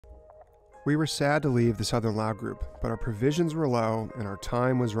We were sad to leave the Southern Lao group, but our provisions were low and our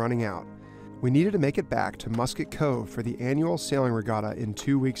time was running out. We needed to make it back to Musket Cove for the annual sailing regatta in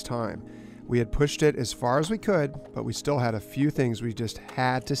 2 weeks' time. We had pushed it as far as we could, but we still had a few things we just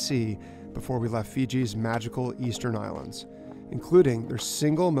had to see before we left Fiji's magical eastern islands, including their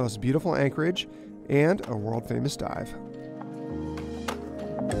single most beautiful anchorage and a world-famous dive.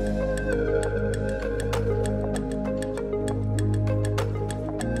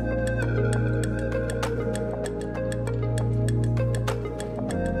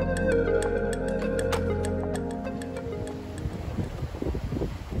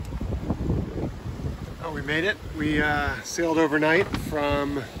 We made it. We sailed overnight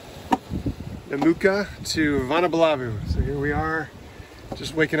from Namuka to Vanuabalavu. So here we are,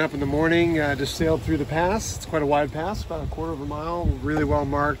 just waking up in the morning, just sailed through the pass. It's quite a wide pass, about a quarter of a mile, really well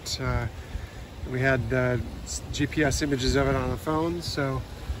marked. We had GPS images of it on the phone, so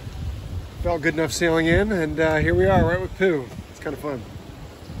felt good enough sailing in, and here we are, right with Pooh. It's kind of fun.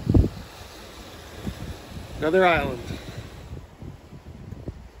 Another island.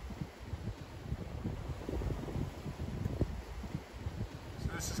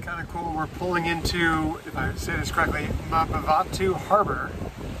 Kind of cool. We're pulling into, if I say this correctly, Bavatu Harbor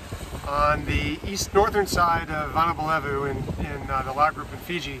on the northern side of Vanuabalavu in the Lao group in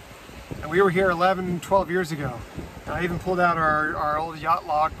Fiji. And we were here 11-12 years ago. And I even pulled out our old yacht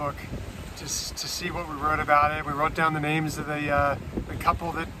logbook just to see what we wrote about it. We wrote down the names of the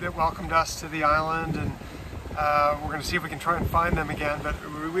couple that welcomed us to the island, and we're going to see if we can try and find them again. But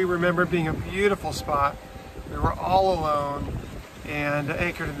we remember it being a beautiful spot. We were all alone and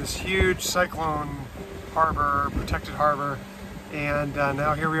anchored in this huge cyclone harbor, protected harbor, and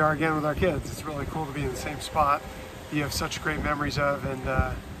now here we are again with our kids. It's really cool to be in the same spot you have such great memories of,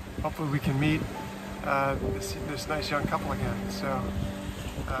 and hopefully we can meet this nice young couple again. So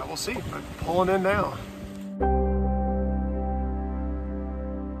we'll see, but pulling in now.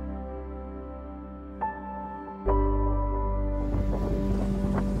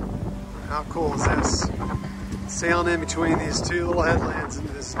 How cool is this? Sailing in between these two little headlands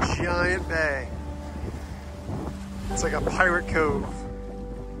into this giant bay. It's like a pirate cove.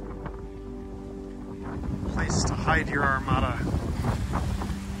 Place to hide your armada.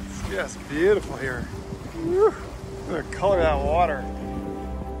 It's just beautiful here. Whew. Look at the color of that water.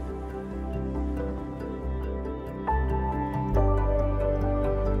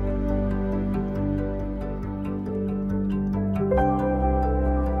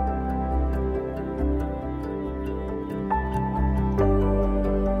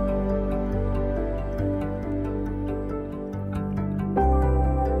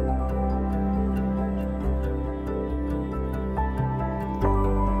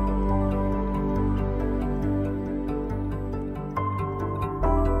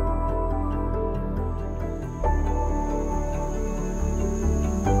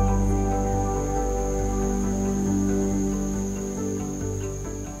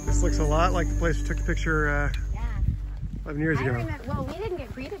 Looks a lot like the place we took a picture 11 years ago. Well, we didn't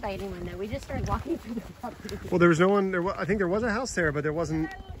get greeted by anyone though. We just started walking through the property. Well, there was no one. I think there was a house there, but there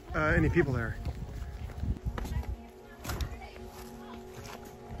wasn't any people there.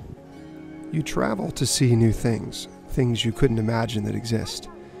 You travel to see new things, things you couldn't imagine that exist,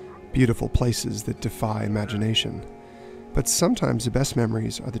 beautiful places that defy imagination. But sometimes the best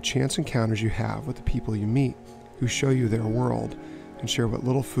memories are the chance encounters you have with the people you meet, who show you their world and share what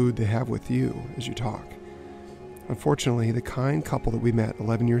little food they have with you as you talk. Unfortunately, the kind couple that we met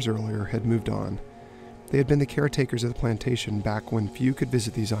 11 years earlier had moved on. They had been the caretakers of the plantation back when few could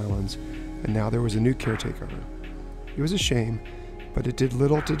visit these islands, and now there was a new caretaker. It was a shame, but it did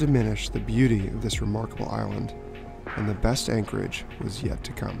little to diminish the beauty of this remarkable island, and the best anchorage was yet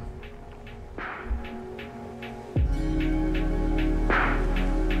to come.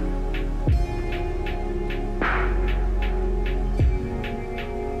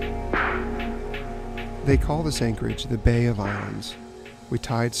 They call this anchorage the Bay of Islands. We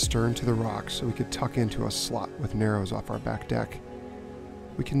tied stern to the rocks so we could tuck into a slot with narrows off our back deck.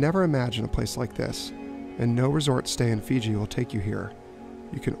 We can never imagine a place like this, and no resort stay in Fiji will take you here.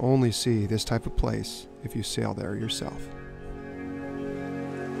 You can only see this type of place if you sail there yourself.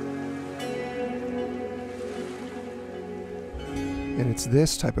 And it's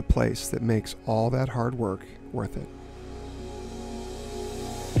this type of place that makes all that hard work worth it.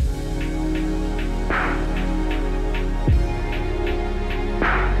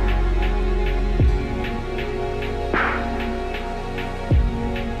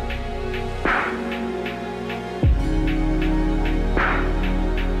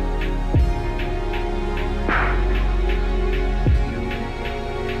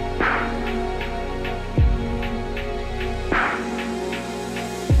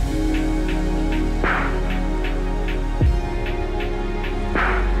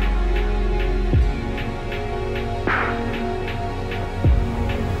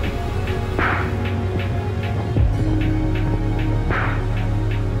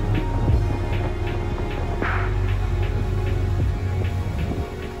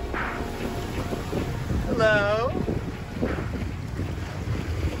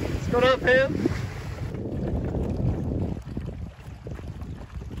 going on, Pam?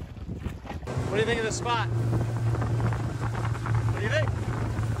 What do you think of this spot? What do you think?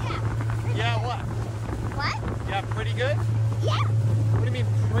 Yeah, what? What? Yeah, pretty good? Yeah. What do you mean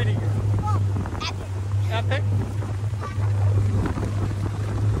pretty good? Well, epic. Epic?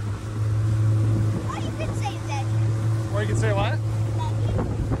 Or you could say legend. Or you can say what?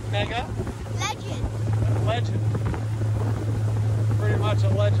 Legend. Mega? Legend. Legend. Pretty much a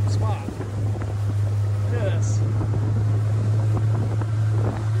legend spot. Look at this.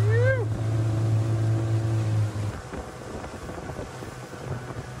 Whew.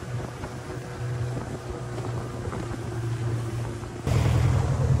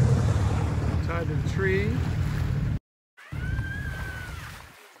 Tied to the tree.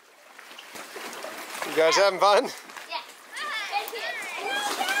 You guys having fun? Yeah.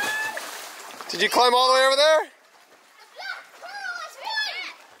 Did you climb all the way over there?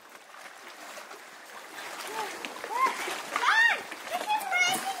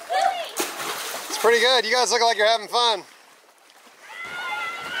 It's pretty good. You guys look like you're having fun.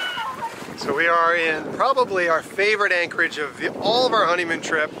 So we are in probably our favorite anchorage of all of our honeymoon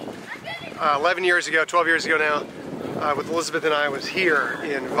trip. 11 years ago, 12 years ago now, with Elizabeth and I was here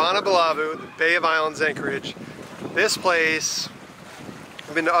in Vanuabalavu, the Bay of Islands anchorage. This place,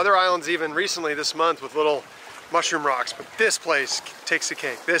 I've been to other islands even recently this month with little mushroom rocks, but this place takes the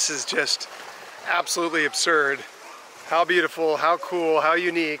cake. This is just absolutely absurd. How beautiful, how cool, how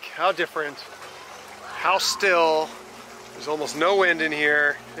unique, how different, how still. There's almost no wind in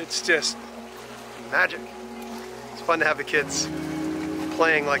here. It's just magic. It's fun to have the kids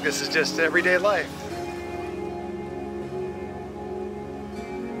playing like this is just everyday life.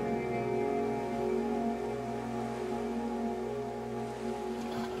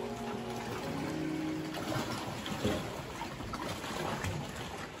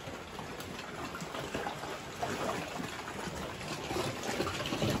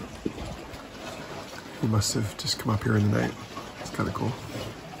 He must have just come up here in the night. It's kind of cool.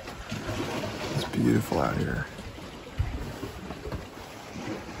 It's beautiful out here.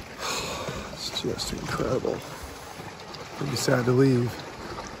 It's just incredible. It'd be sad to leave.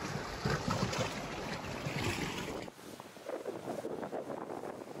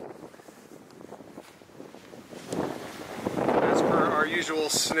 As per our usual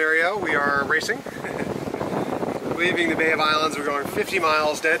scenario, we are racing. Leaving the Bay of Islands, we're going 50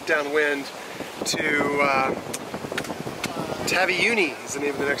 miles dead downwind to Taveuni is the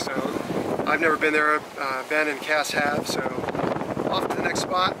name of the next island. I've never been there, Ben and Cass have, so off to the next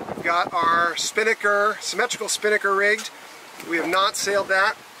spot. We've got our spinnaker, symmetrical spinnaker rigged. We have not sailed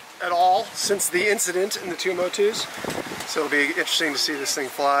that at all since the incident in the two Motus, so it'll be interesting to see this thing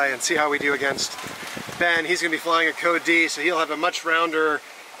fly and see how we do against Ben. He's going to be flying a Code D, so he'll have a much rounder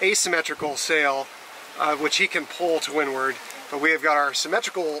asymmetrical sail, which he can pull to windward. But we have got our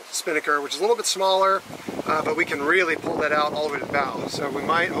symmetrical spinnaker, which is a little bit smaller, but we can really pull that out all the way to the bow. So we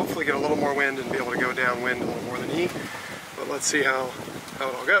might hopefully get a little more wind and be able to go downwind a little more than he. But let's see how it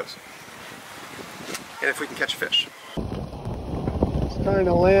all goes. And if we can catch a fish. It's trying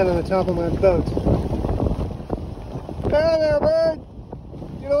to land on the top of my boat. Hey there, bird!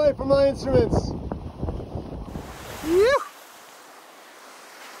 Get away from my instruments. Whew.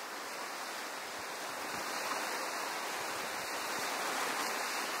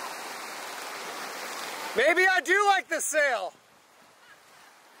 Maybe I do like this sail.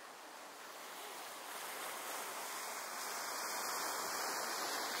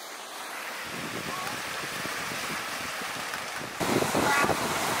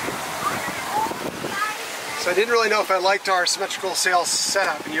 So I didn't really know if I liked our symmetrical sail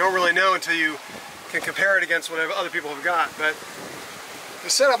setup, and you don't really know until you can compare it against what other people have got. But the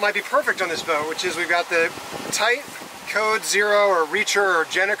setup might be perfect on this boat, which is we've got the tight Code 0 or Reacher or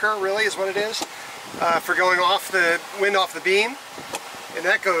Jenniker, really is what it is. For going off the wind off the beam, and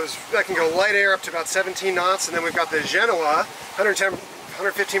that can go light air up to about 17 knots, and then we've got the Genoa,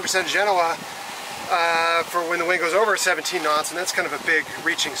 115% Genoa for when the wind goes over 17 knots, and that's kind of a big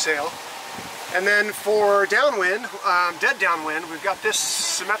reaching sail. And then for downwind, dead downwind, we've got this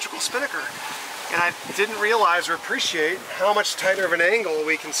symmetrical spinnaker, and I didn't realize or appreciate how much tighter of an angle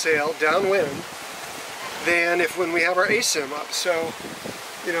we can sail downwind than when we have our asim up. So,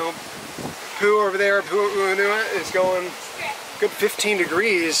 you know, Pooh over there, Pu'unua is going good 15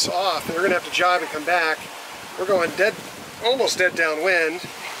 degrees off, and we're going to have to jibe and come back. We're going almost dead downwind.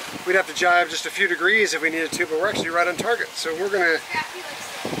 We'd have to jibe just a few degrees if we needed to, but we're actually right on target. So we're going to,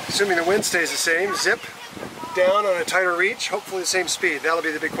 assuming the wind stays the same, zip down on a tighter reach, hopefully the same speed. That'll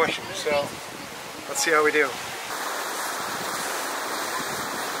be the big question. So let's see how we do.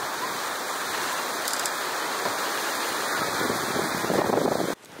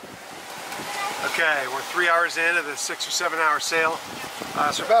 Okay, we're 3 hours into the 6 or 7 hour sail.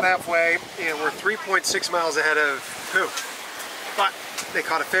 So about halfway, and we're 3.6 miles ahead of Pooh. But they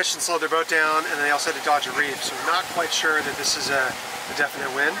caught a fish and slowed their boat down, and they also had to dodge a reef, so we're not quite sure that this is a definite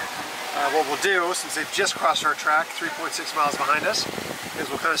win. What we'll do, since they've just crossed our track, 3.6 miles behind us, is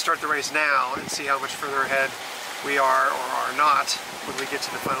we'll kind of start the race now and see how much further ahead we are or are not when we get to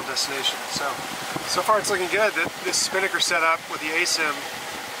the final destination. So far it's looking good. This spinnaker setup with the ASIM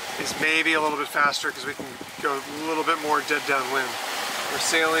is maybe a little bit faster because we can go a little bit more dead downwind. We're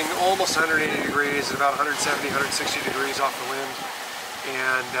sailing almost 180 degrees at about 170, 160 degrees off the wind,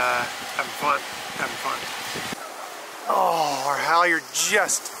 and having fun. Oh, our halyard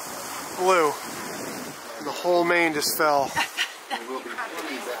just blew, and the whole main just fell.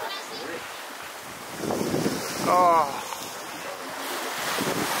 Oh.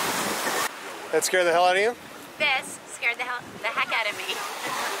 That scared the hell out of you? This scared the heck out of me.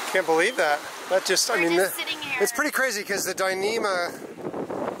 Can't believe that. That just, I mean, just sitting here. It's pretty crazy because the Dyneema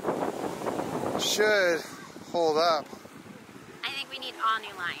should hold up. I think we need all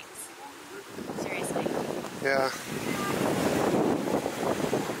new lines. Seriously. Yeah.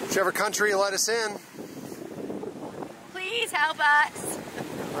 Whichever country let us in. Please help us.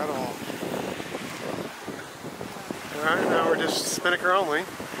 Right on. Alright, now we're just spinnaker only.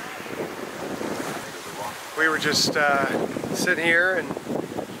 We were just sitting here, and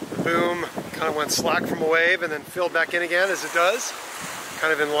the boom kind of went slack from a wave and then filled back in again, as it does.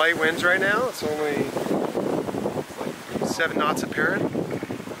 Kind of in light winds right now. It's only 7 knots apparent.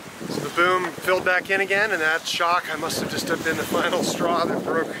 So the boom filled back in again, and that shock, I must have just been the final straw that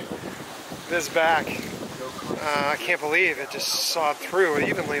broke this back. I can't believe it just sawed through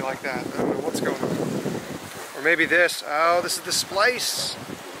evenly like that. I don't know what's going on. Or maybe this. Oh, this is the splice.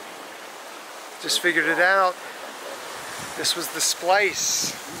 Just figured it out. This was the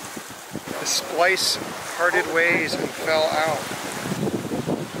splice. The splice parted ways and fell out.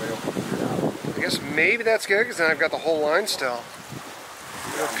 I guess maybe that's good because then I've got the whole line still.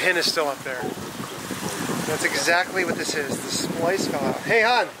 The pin is still up there. That's exactly what this is. The splice fell out. Hey,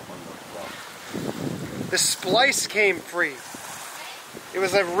 hon. The splice came free. It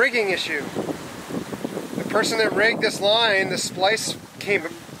was a rigging issue. The person that rigged this line, the splice came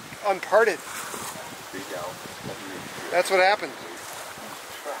unparted. That's what happened.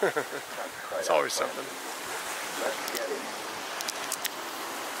 It's always something.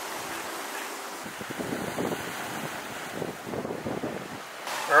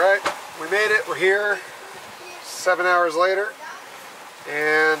 Alright, we made it. We're here 7 hours later.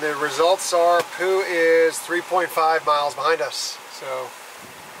 And the results are Pooh is 3.5 miles behind us. So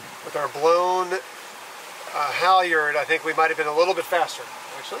with our blown halyard, I think we might have been a little bit faster,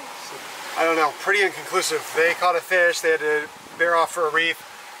 actually. So, I don't know, pretty inconclusive. They caught a fish, they had to bear off for a reef.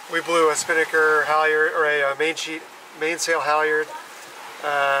 We blew a spinnaker halyard, or a mainsail halyard.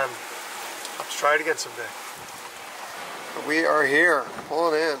 I'll have to try it again someday. But we are here,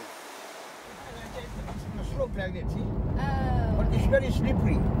 pulling in. It's very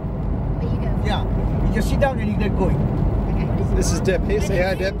slippery. But you go. Yeah, you just sit down and you get going. Okay. This is Dip. Hey, say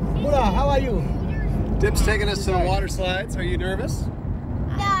hi, Dip. Hola, how are you? Dip's taking us to the water slides. Are you nervous?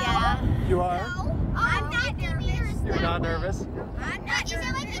 Yeah. You are? No, I'm not nervous. You're not nervous? I'm not. Is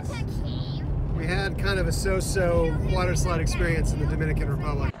it like it's a cave? We had kind of a so-so water slide experience in the Dominican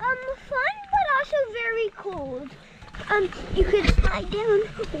Republic. Fun, but also very cold. You could slide down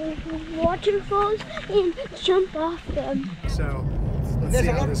waterfalls and jump off them. So, let's see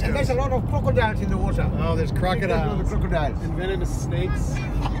how this goes. There's a lot of crocodiles in the water. Oh, there's crocodiles. The crocodiles. And venomous snakes.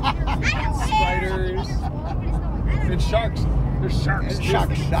 Spiders. And sharks. There's sharks.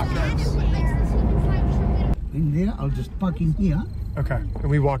 Sharks. In there, I'll just park in here. Okay. And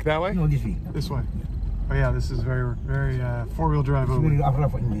we walk that way? No, this way. This way. Oh yeah, this is very, very four-wheel drive over. Very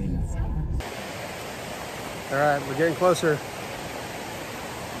rough in there. All right, we're getting closer.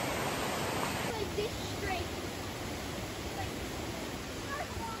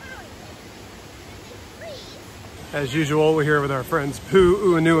 As usual, we're here with our friends Pooh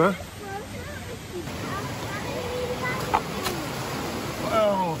Uanua.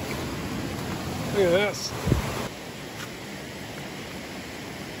 Wow. Look at this.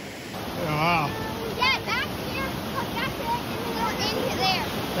 Oh, wow. Yeah, back here. That's it. And then we're into there.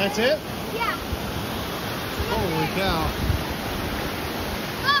 That's it? Yeah. Holy cow.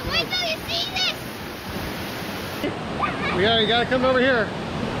 Oh, wait till you see this. You gotta come over here.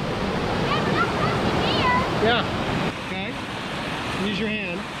 Yeah. Okay. Use your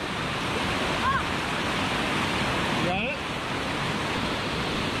hand. You got it?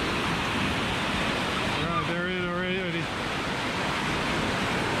 Alright, they're in already.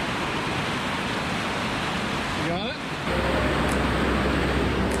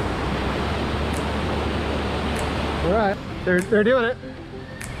 They're doing it.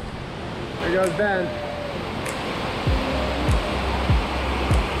 There goes Ben.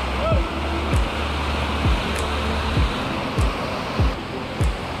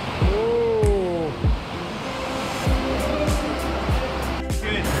 Whoa.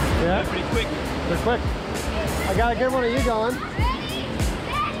 Good. Yeah? They're pretty quick. They're quick. I gotta get one of you going.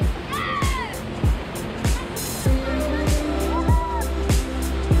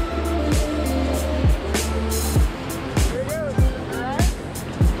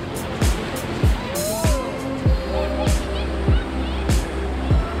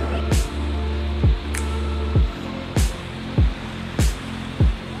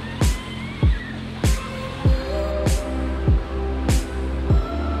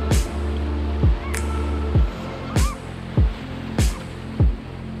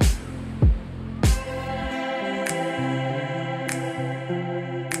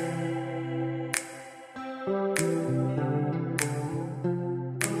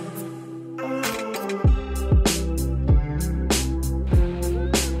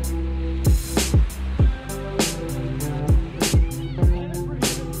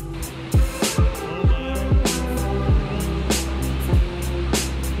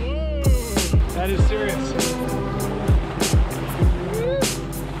 That is serious.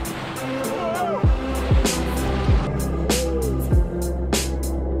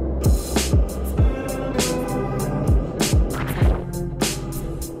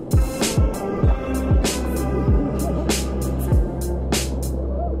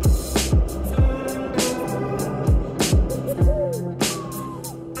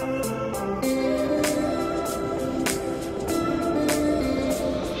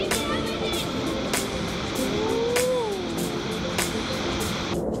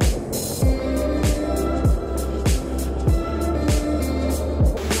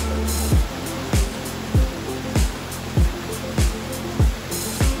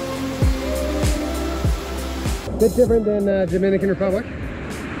 Bit different than Dominican Republic.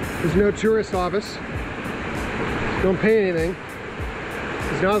 There's no tourist office. Don't pay anything.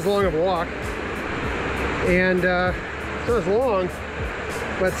 It's not as long of a walk. And it's not as long,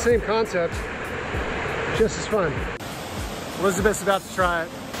 but same concept. Just as fun. Elizabeth's about to try it.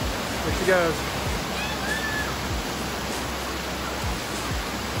 Here she goes.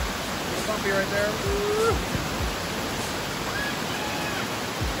 Bumpy right there. Woo.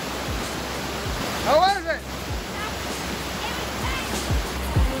 How was it?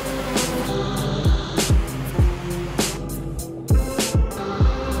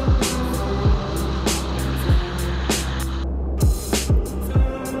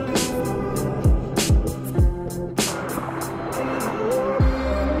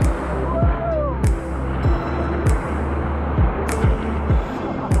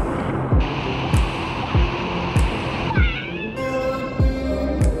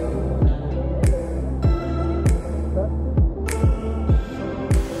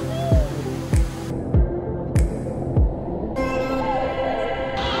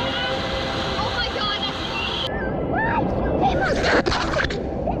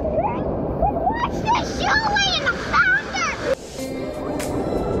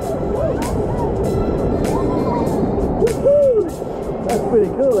 That's pretty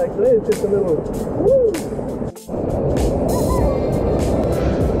cool, actually. It's just a little woo.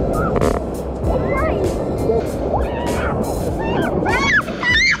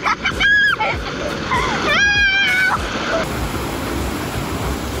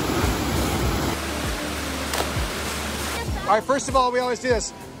 All right, first of all, we always do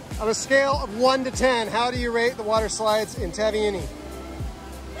this. On a scale of 1 to 10, how do you rate the water slides in Taveuni?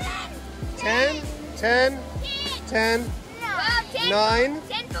 10? 10? 10? 9?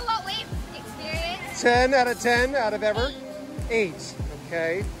 10 for what we've experienced. 10 out of 10 out of ever? 8.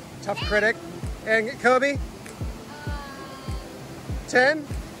 Okay, tough critic. And Kobe? 10?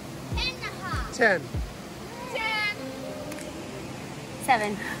 10.5. 10. 10.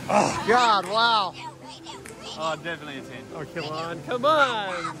 7. Oh, God, wow. Oh, definitely a 10. Oh, come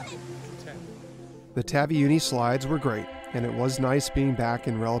on. The Taveuni slides were great, and it was nice being back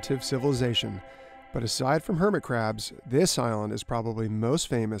in relative civilization. But aside from hermit crabs, this island is probably most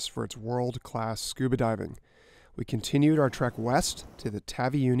famous for its world-class scuba diving. We continued our trek west to the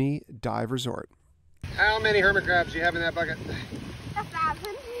Taveuni Dive Resort. How many hermit crabs do you have in that bucket?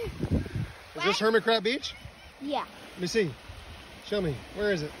 1,000. Is this Hermit Crab Beach? Yeah. Let me see. Show me.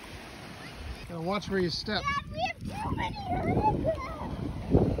 Where is it? Gotta watch where you step. Dad, we have too many hermit crabs.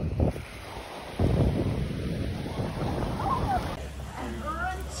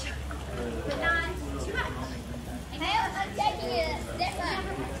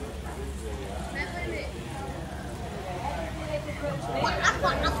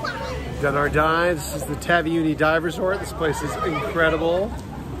 Done our dive. This is the Taveuni Dive Resort. This place is incredible.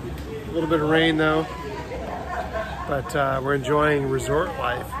 A little bit of rain though, but we're enjoying resort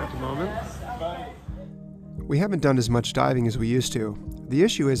life at the moment. We haven't done as much diving as we used to. The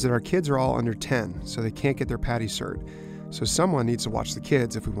issue is that our kids are all under 10, so they can't get their PADI cert. So someone needs to watch the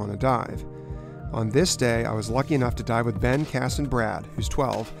kids if we want to dive. On this day, I was lucky enough to dive with Ben, Cass, and Brad, who's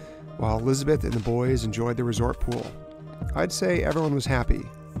 12, while Elizabeth and the boys enjoyed the resort pool. I'd say everyone was happy,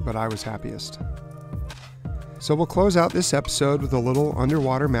 but I was happiest. So we'll close out this episode with a little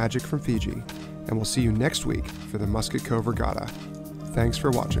underwater magic from Fiji, and we'll see you next week for the Musket Cove Regatta. Thanks for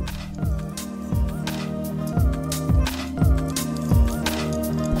watching.